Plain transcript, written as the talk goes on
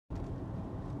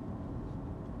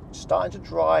starting to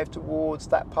drive towards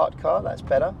that parked car. That's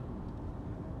better.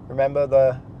 Remember,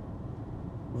 the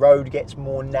road gets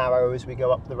more narrow as we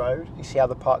go up the road. You see how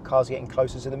the parked cars are getting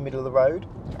closer to the middle of the road?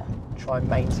 Yeah. Try and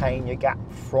maintain your gap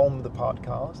from the parked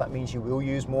cars. That means you will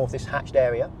use more of this hatched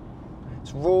area.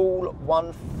 It's rule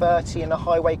 130 in the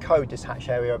highway code, this hatched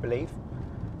area, I believe.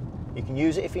 You can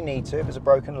use it if you need to, if it's a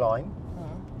broken line.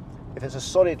 If it's a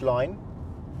solid line,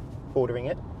 bordering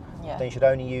it, then you should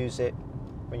only use it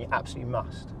when you absolutely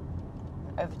must.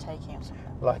 Overtaking or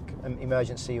something. Like an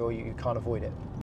emergency, or you can't avoid it.